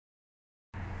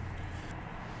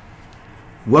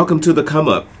Welcome to the Come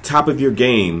Up, top of your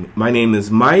game. My name is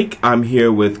Mike. I'm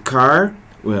here with Carr.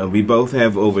 Well, we both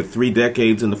have over 3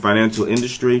 decades in the financial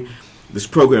industry. This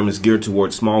program is geared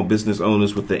towards small business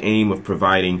owners with the aim of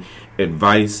providing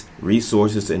advice,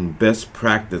 resources, and best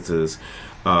practices.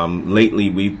 Lately,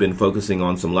 we've been focusing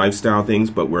on some lifestyle things,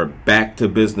 but we're back to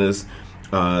business.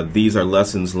 These are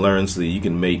lessons learned so that you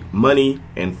can make money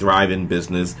and thrive in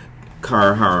business.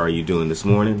 Carr, how are you doing this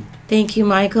morning? Thank you,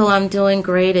 Michael. I'm doing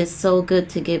great. It's so good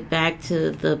to get back to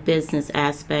the business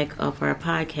aspect of our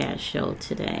podcast show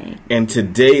today. And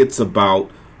today it's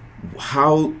about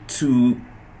how to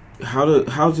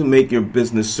make your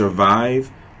business survive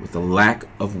with the lack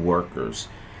of workers.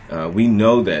 We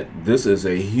know that this is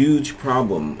a huge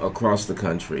problem across the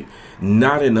country.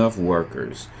 Not enough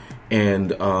workers,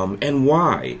 and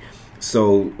why?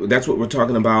 So that's what we're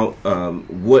talking about.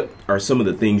 What are some of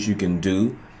the things you can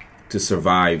do to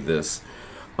survive this?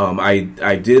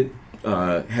 I did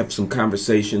have some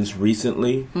conversations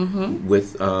recently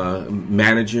with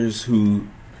managers who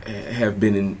have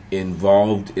been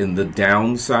involved in the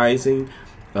downsizing,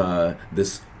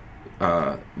 this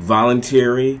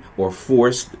voluntary or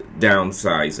forced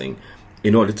downsizing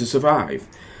in order to survive.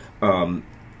 And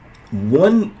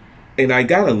I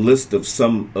got a list of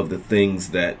some of the things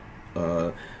that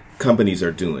companies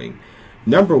are doing.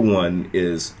 Number one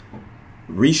is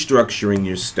restructuring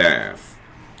your staff.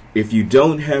 If you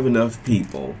don't have enough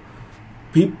people,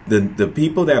 the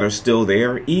people that are still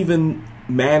there, even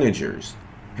managers,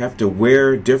 have to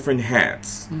wear different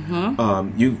hats.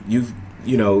 You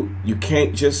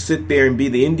can't just sit there and be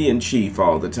the Indian chief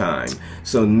all the time.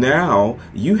 So now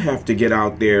you have to get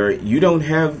out there. You don't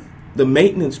have the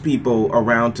maintenance people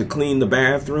around to clean the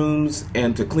bathrooms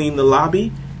and to clean the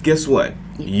lobby. Guess what?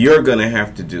 You're gonna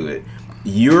have to do it.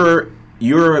 You're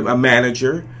a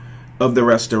manager of the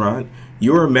restaurant.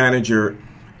 You're a manager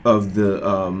of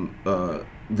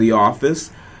the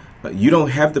office. You don't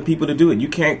have the people to do it. You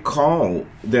can't call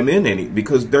them in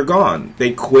because they're gone.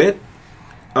 They quit.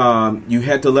 You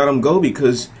had to let them go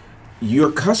because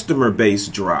your customer base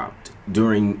dropped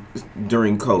during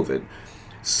COVID.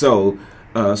 So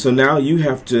now you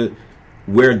have to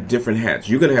wear different hats.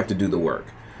 You're gonna have to do the work.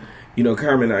 You know,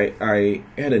 Carmen, I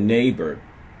had a neighbor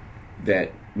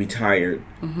that retired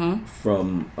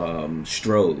from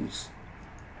Stroh's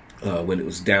when it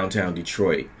was downtown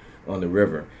Detroit on the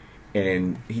river,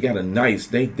 and he got a nice.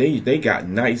 They got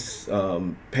nice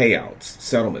payouts,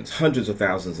 settlements, hundreds of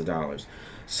thousands of dollars.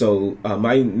 So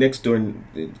my next door,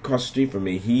 across the street from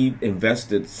me, he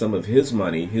invested some of his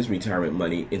money, his retirement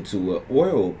money, into an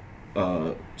oil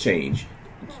change.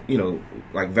 You know,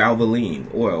 like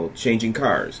Valvoline oil, changing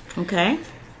cars. Okay.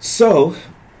 So,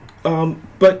 and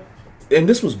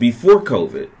this was before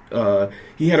COVID.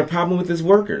 He had a problem with his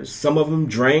workers. Some of them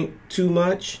drank too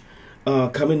much,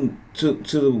 coming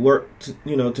to work,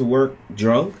 to work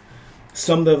drunk.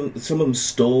 Some of them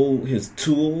stole his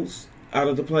tools out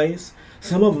of the place.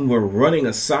 Some of them were running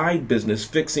a side business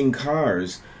fixing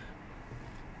cars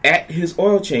at his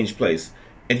oil change place.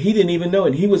 And he didn't even know,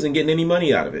 and he wasn't getting any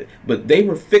money out of it. But they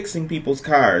were fixing people's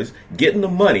cars, getting the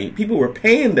money. People were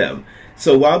paying them.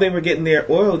 So while they were getting their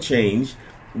oil change,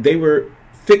 they were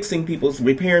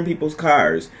repairing people's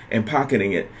cars and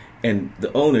pocketing it. And the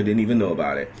owner didn't even know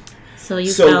about it. So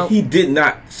he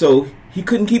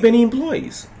couldn't keep any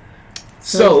employees.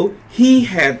 So he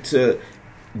had to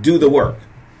do the work.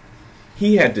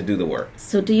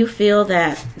 So do you feel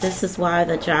that this is why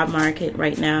the job market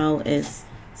right now is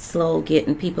slow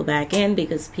getting people back in,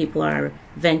 because people are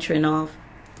venturing off,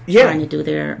 trying to do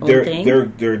their own thing?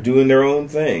 They're doing their own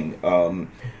thing.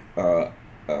 But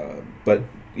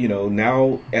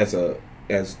now as a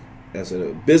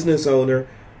business owner,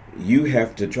 you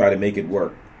have to try to make it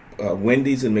work.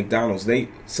 Wendy's and McDonald's,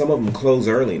 some of them close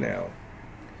early now.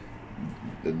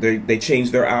 They change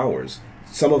their hours.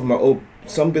 Some of them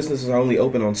some businesses are only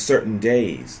open on certain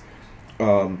days.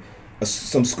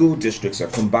 Some school districts are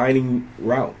combining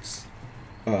routes.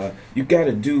 You got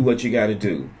to do what you got to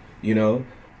do.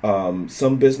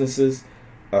 Some businesses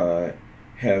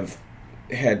have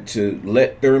had to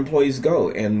let their employees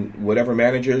go, and whatever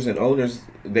managers and owners,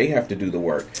 they have to do the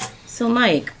work. So,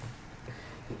 Mike,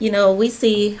 we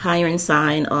see hiring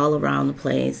sign all around the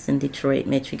place in Detroit,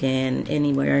 Michigan,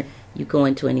 anywhere you go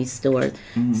into any store.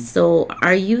 So,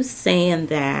 are you saying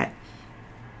that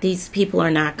these people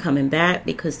are not coming back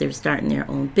because they're starting their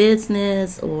own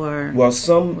business, or? Well,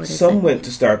 some went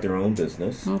to start their own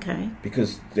business. Okay.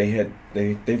 Because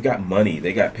they've got money.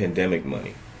 They got pandemic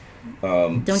money.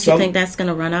 Don't you think that's going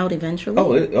to run out eventually?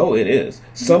 It is.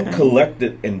 Some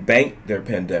collected and banked their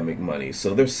pandemic money,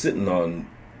 so they're sitting on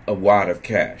a wad of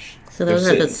cash. So those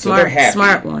are the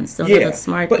smart ones. Those are the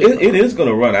smart but people. it is going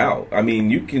to run out. I mean,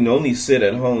 you can only sit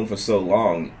at home for so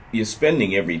long. You're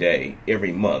spending every day,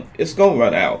 every month. It's going to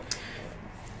run out.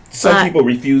 Some people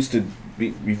refuse to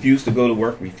go to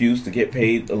work, refuse to get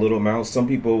paid a little amount. Some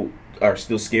people are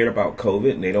still scared about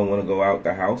COVID and they don't want to go out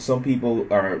the house. Some people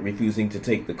are refusing to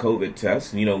take the COVID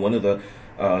test. You know, one of the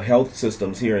health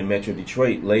systems here in Metro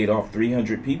Detroit laid off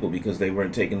 300 people because they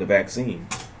weren't taking the vaccine.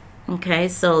 Okay,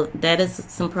 so that is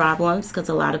some problems because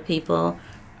a lot of people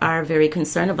are very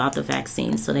concerned about the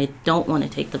vaccine, so they don't want to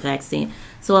take the vaccine.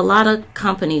 So a lot of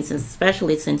companies,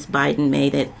 especially since Biden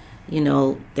made it, you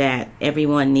know, that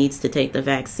everyone needs to take the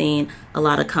vaccine, a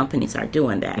lot of companies are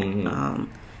doing that. Mm-hmm.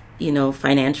 You know,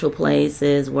 financial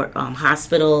places,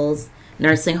 hospitals,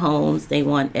 nursing homes, they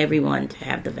want everyone to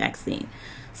have the vaccine.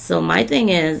 So my thing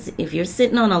is, if you're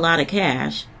sitting on a lot of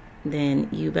cash, then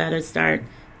you better start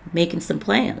making some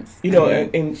plans. You know,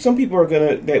 and some people are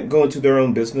that go into their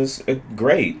own business.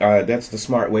 Great, that's the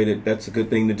smart way. That's a good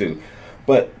thing to do.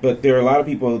 But there are a lot of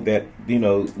people that, you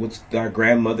know, what our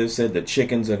grandmother said, the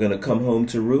chickens are going to come home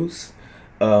to roost.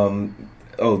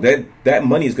 That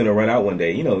money is going to run out one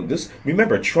day. You know,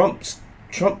 remember Trump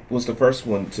was the first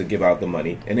one to give out the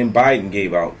money, and then Biden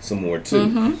gave out some more too.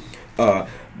 Mm-hmm.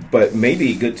 But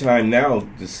maybe a good time now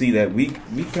to see that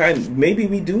maybe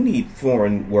we do need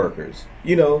foreign workers.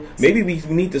 You know, maybe we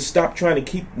need to stop trying to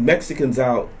keep Mexicans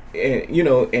out,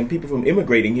 and people from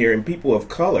immigrating here and people of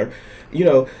color. You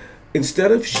know,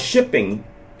 instead of shipping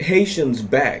Haitians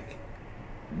back,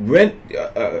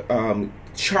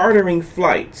 chartering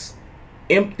flights,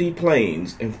 empty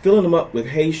planes, and filling them up with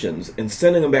Haitians and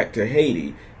sending them back to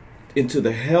Haiti into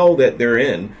the hell that they're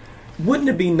in. Wouldn't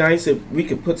it be nice if we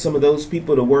could put some of those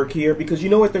people to work here? Because you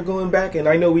know what they're going back, and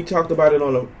I know we talked about it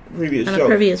on a previous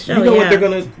show. You know what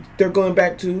they're going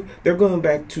back to? They're going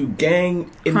back to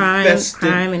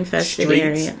crime infested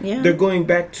area. Yeah. They're going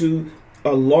back to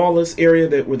a lawless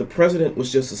area where the president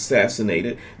was just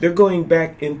assassinated. They're going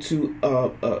back into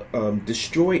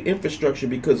destroyed infrastructure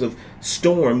because of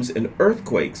storms and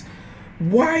earthquakes.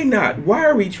 Why not? Why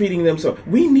are we treating them so?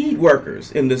 We need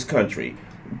workers in this country.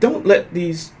 Don't let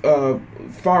these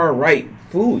far right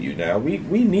fool you. Now we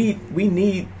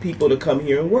need people to come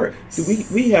here and work.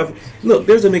 Look,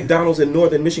 there's a McDonald's in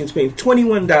Northern Michigan paying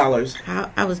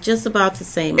 $21. I was just about to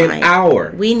say, Mike, an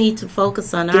hour. We need to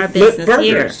focus on our business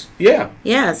burgers. Here.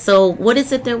 Yeah. So what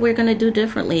is it that we're going to do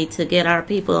differently to get our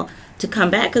people to come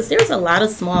back? Because there's a lot of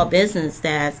small business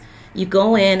that you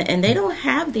go in and they don't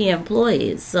have the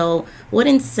employees. So what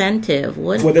incentive?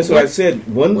 That's what I said.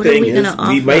 One thing is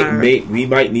we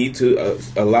might need to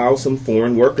allow some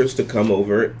foreign workers to come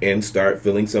over and start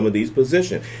filling some of these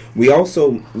positions. We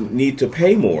also need to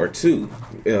pay more too,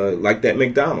 like that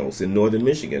McDonald's in Northern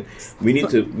Michigan. We need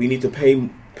to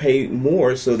pay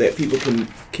more so that people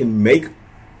can make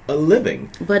a living.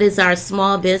 But is our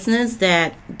small business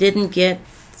that didn't get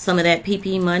some of that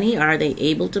PP money, are they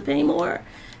able to pay more?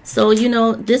 So, you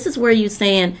know, this is where you're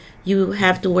saying you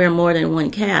have to wear more than one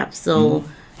cap. So,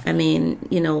 I mean,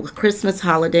 you know, Christmas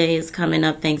holiday is coming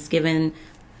up, Thanksgiving,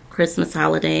 Christmas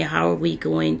holiday. How are we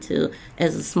going to,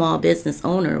 as a small business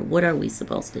owner, what are we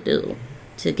supposed to do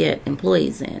to get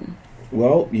employees in?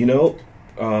 Well, you know,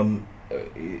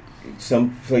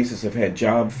 some places have had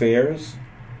job fairs.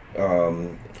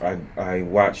 I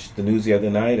watched the news the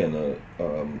other night, and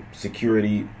a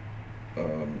security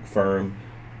firm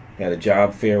had a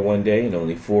job fair one day, and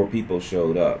only 4 people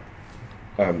showed up.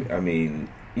 I mean,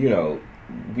 you know,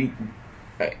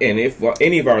 and if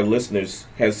any of our listeners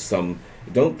has some,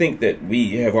 don't think that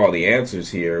we have all the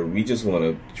answers here. We just want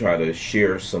to try to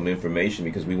share some information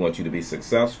because we want you to be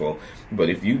successful. But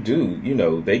if you do, you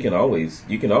know, you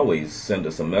can always send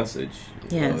us a message.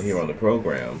 Yes. Here on the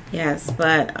program. Yes,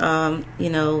 but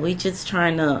you know, we just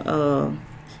trying to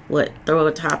throw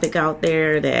a topic out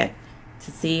there that to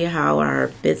see how our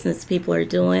business people are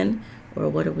doing, or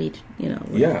what are we, you know?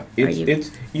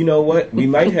 It's you know what? We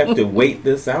might have to wait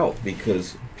this out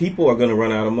because people are going to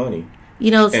run out of money. You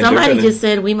know, somebody just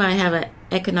said we might have an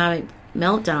economic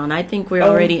meltdown. I think we're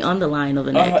already on the line of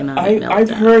an economic meltdown. I've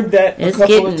heard that a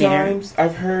couple of times. There.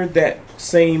 I've heard that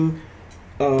same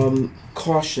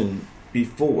caution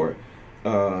before.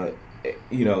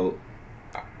 You know,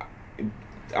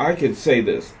 I could say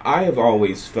this. I have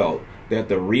always felt that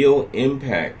the real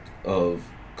impact of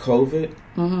COVID,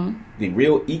 the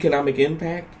real economic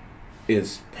impact,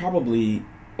 is probably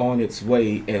on its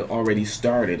way and already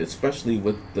started, especially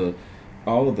with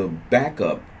all the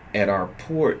backup at our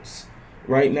ports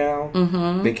right now.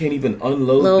 They can't even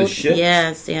unload the ships.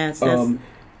 Yes.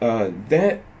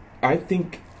 That I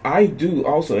think I do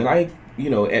also, and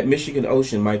at Michigan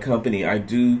Ocean, my company, I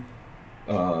do,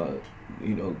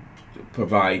 you know,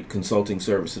 provide consulting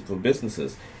services for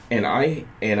businesses, and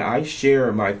I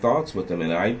share my thoughts with them,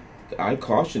 and I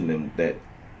caution them that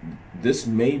this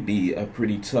may be a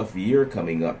pretty tough year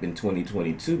coming up in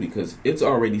 2022 because it's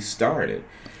already started.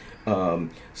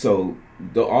 So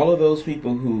all of those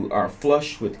people who are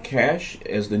flush with cash,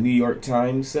 as the New York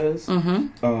Times says,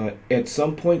 at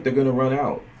some point they're going to run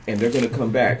out and they're going to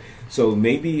come back. So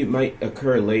maybe it might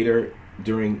occur later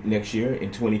during next year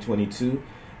in 2022,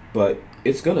 but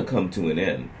it's going to come to an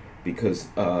end because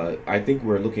I think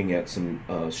we're looking at some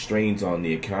strains on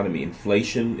the economy.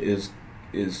 Inflation is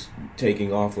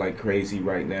taking off like crazy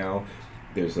right now.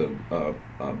 There's a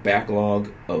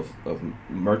backlog of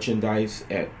merchandise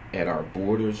at our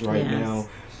borders right now,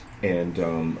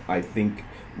 and I think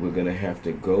we're going to have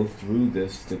to go through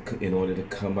this in order to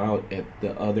come out at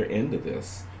the other end of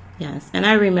this. Yes, and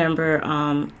I remember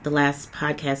the last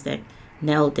podcast that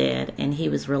Nell did, and he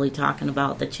was really talking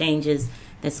about the changes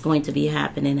that's going to be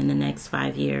happening in the next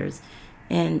 5 years.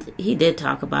 And he did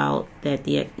talk about that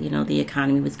the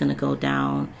economy was going to go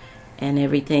down, and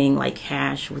everything like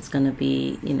cash was going to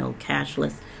be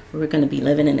cashless. We were going to be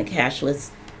living in a cashless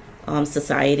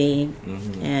society,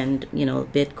 and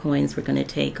bitcoins were going to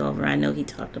take over. I know he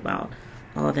talked about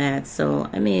all that. So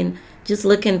I mean, just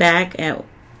looking back at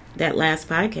that last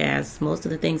podcast, most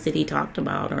of the things that he talked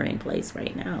about are in place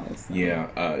right now. So. Yeah,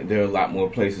 there are a lot more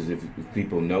places, if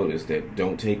people notice, that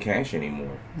don't take cash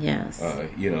anymore. Yes.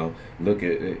 Look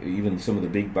at even some of the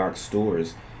big box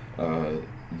stores,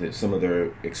 that some of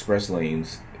their express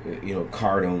lanes,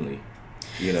 card only,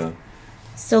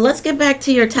 So let's get back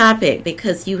to your topic,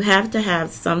 because you have to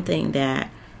have something that,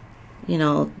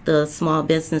 the small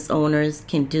business owners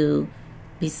can do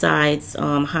besides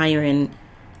hiring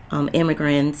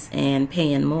immigrants and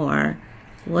paying more.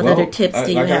 What other tips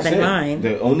do you have in mind?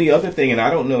 The only other thing, and I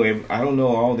don't know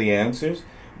all the answers,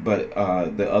 but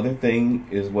the other thing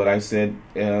is what I said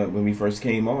when we first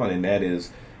came on, and that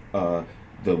is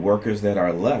the workers that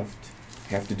are left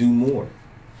have to do more.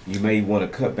 You may want to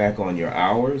cut back on your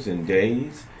hours and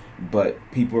days, but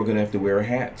people are going to have to wear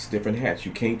different hats.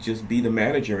 You can't just be the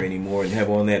manager anymore and have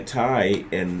on that tie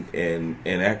and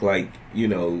act like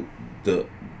the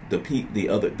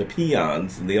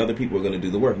peons and the other people are going to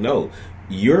do the work. No,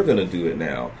 you're going to do it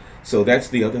now. So that's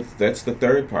the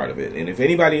third part of it. And if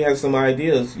anybody has some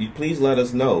ideas, please let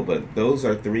us know. But those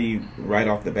are three right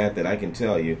off the bat that I can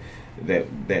tell you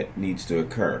that needs to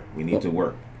occur. We need to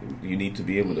work. You need to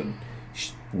be able to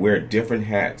wear different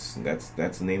hats. That's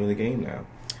the name of the game now.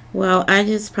 Well, I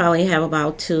just probably have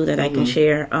about two that I can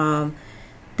share.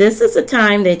 This is a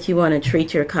time that you want to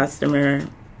treat your customer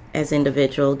as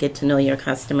individual, get to know your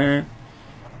customer,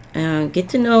 get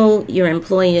to know your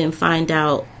employee, and find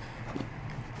out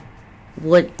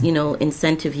what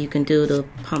incentive you can do to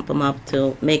pump them up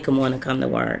to make them want to come to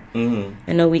work.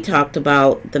 I know we talked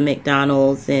about the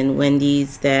McDonald's and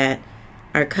Wendy's that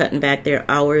are cutting back their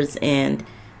hours, and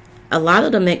a lot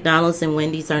of the McDonald's and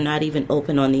Wendy's are not even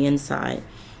open on the inside.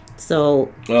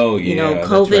 So,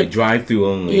 COVID, that's right. Drive-through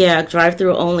only. Yeah,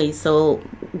 drive-through only. So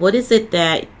what is it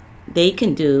that they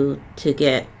can do to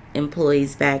get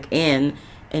employees back in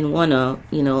and want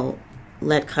to,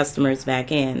 let customers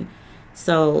back in?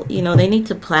 So, they need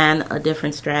to plan a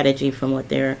different strategy from what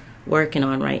they're working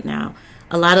on right now.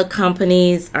 A lot of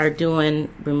companies are doing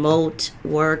remote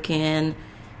working.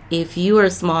 If you are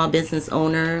a small business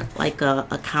owner, like a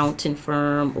accounting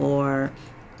firm or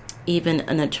even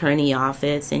an attorney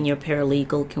office, and your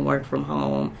paralegal can work from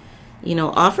home,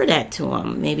 offer that to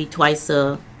them. Maybe twice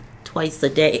a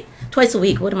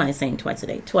week. What am I saying? Twice a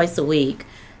day. Twice a week,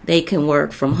 they can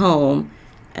work from home.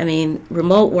 I mean,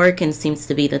 remote working seems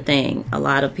to be the thing. A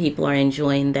lot of people are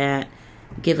enjoying that.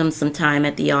 Give them some time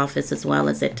at the office as well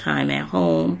as that time at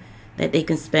home that they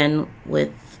can spend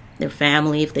with their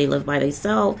family if they live by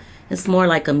themselves. It's more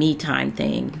like a me time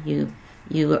thing.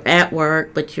 You're at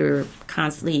work, but you're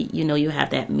constantly, you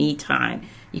have that me time.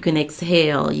 You can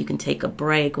exhale. You can take a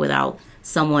break without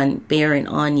someone bearing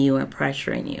on you and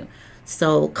pressuring you.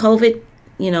 So COVID,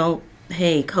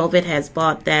 COVID has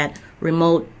brought that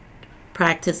remote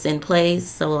practice in place.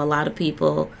 So a lot of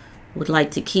people would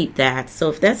like to keep that. So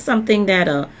if that's something that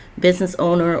a business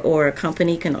owner or a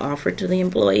company can offer to the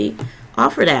employee,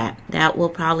 offer that. That will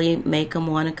probably make them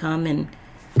want to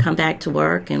come back to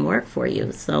work and work for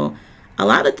you. So a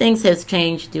lot of things has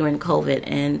changed during COVID,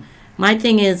 and my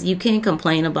thing is you can't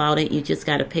complain about it. You just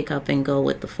got to pick up and go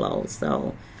with the flow.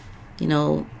 So,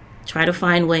 try to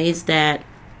find ways that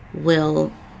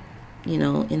will,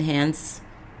 enhance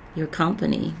your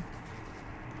company.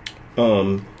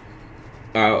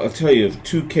 I'll tell you of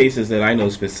two cases that I know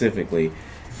specifically.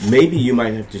 Maybe you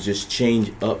might have to just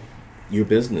change up your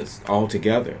business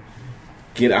altogether.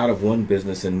 Get out of one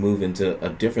business and move into a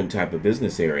different type of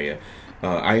business area.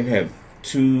 I have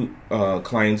two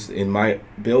clients in my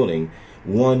building.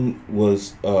 One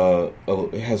was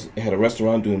has had a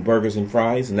restaurant doing burgers and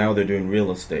fries, and now they're doing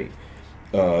real estate.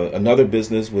 Another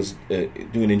business was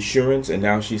doing insurance, and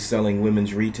now she's selling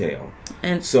women's retail.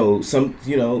 And so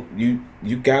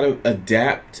you gotta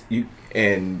adapt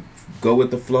and go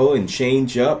with the flow and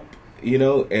change up,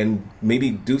 and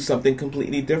maybe do something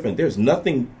completely different. There's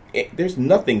nothing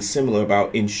similar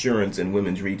about insurance and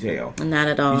women's retail. Not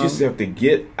at all. You just have to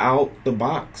get out the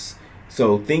box.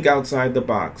 So think outside the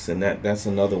box, and that's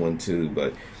another one too.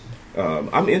 But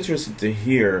I'm interested to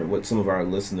hear what some of our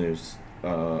listeners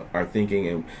are thinking,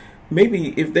 and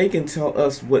maybe if they can tell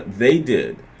us what they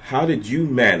did. How did you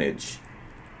manage?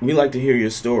 We like to hear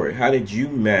your story. How did you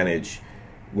manage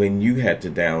when you had to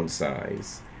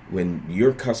downsize, when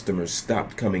your customers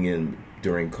stopped coming in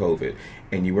during COVID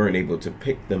and you weren't able to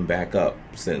pick them back up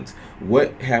since?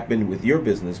 What happened with your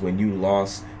business when you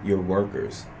lost your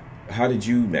workers? How did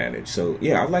you manage? So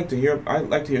I'd like to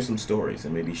hear some stories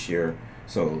and maybe share.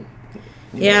 So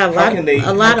how can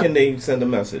they send a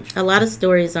message? A lot of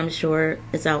stories, I'm sure,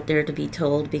 is out there to be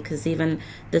told, because even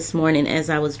this morning as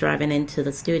I was driving into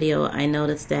the studio, I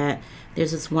noticed that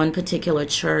there's this one particular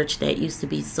church that used to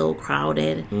be so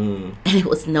crowded and it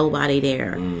was nobody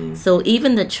there. So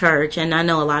even the church, and I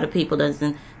know a lot of people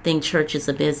doesn't think church is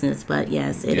a business, but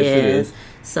yes, it is.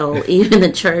 So even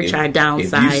the church are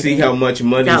downsizing. If you see how much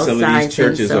money some of these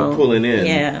churches are pulling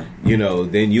in,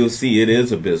 then you'll see it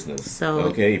is a business. So,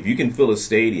 okay, if you can fill a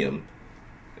stadium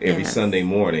every Sunday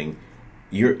morning,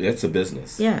 that's a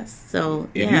business. Yes. So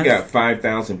if you got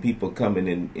 5,000 people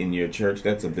coming in your church,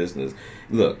 that's a business.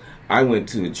 Look, I went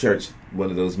to a church,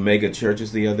 one of those mega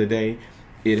churches the other day.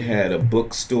 It had a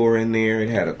bookstore in there. It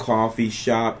had a coffee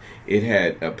shop. It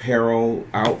had apparel,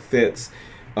 outfits.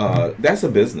 That's a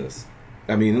business.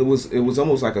 I mean, it was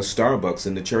almost like a Starbucks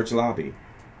in the church lobby.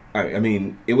 I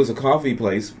mean, it was a coffee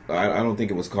place. I don't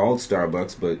think it was called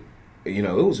Starbucks, but it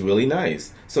was really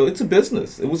nice. So it's a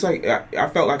business. It was like I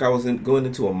felt like I was going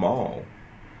into a mall,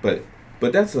 but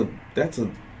that's a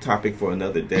topic for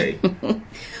another day.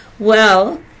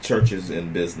 Well, churches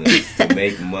and business to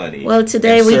make money. Well,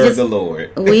 today we serve the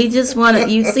Lord. We just want to.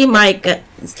 You see, Mike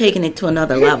is taking it to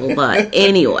another level. But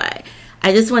anyway,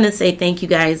 I just want to say thank you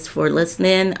guys for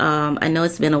listening. I know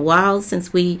it's been a while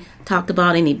since we talked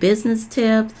about any business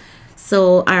tips.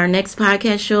 So our next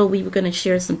podcast show, we were going to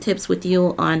share some tips with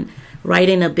you on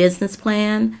writing a business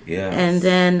plan. Yes. And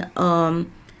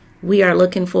then we are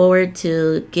looking forward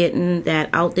to getting that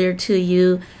out there to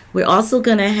you. We're also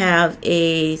going to have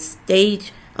a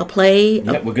play.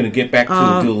 Yeah, we're going to get back to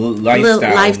the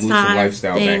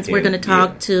lifestyle things. We're going to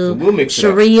talk to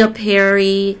Sharia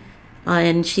Perry,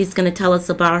 and she's going to tell us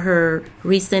about her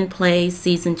recent play,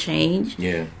 Season Change.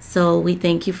 Yeah. So we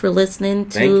thank you for listening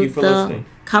to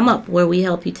Come Up, where we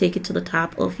help you take it to the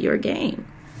top of your game.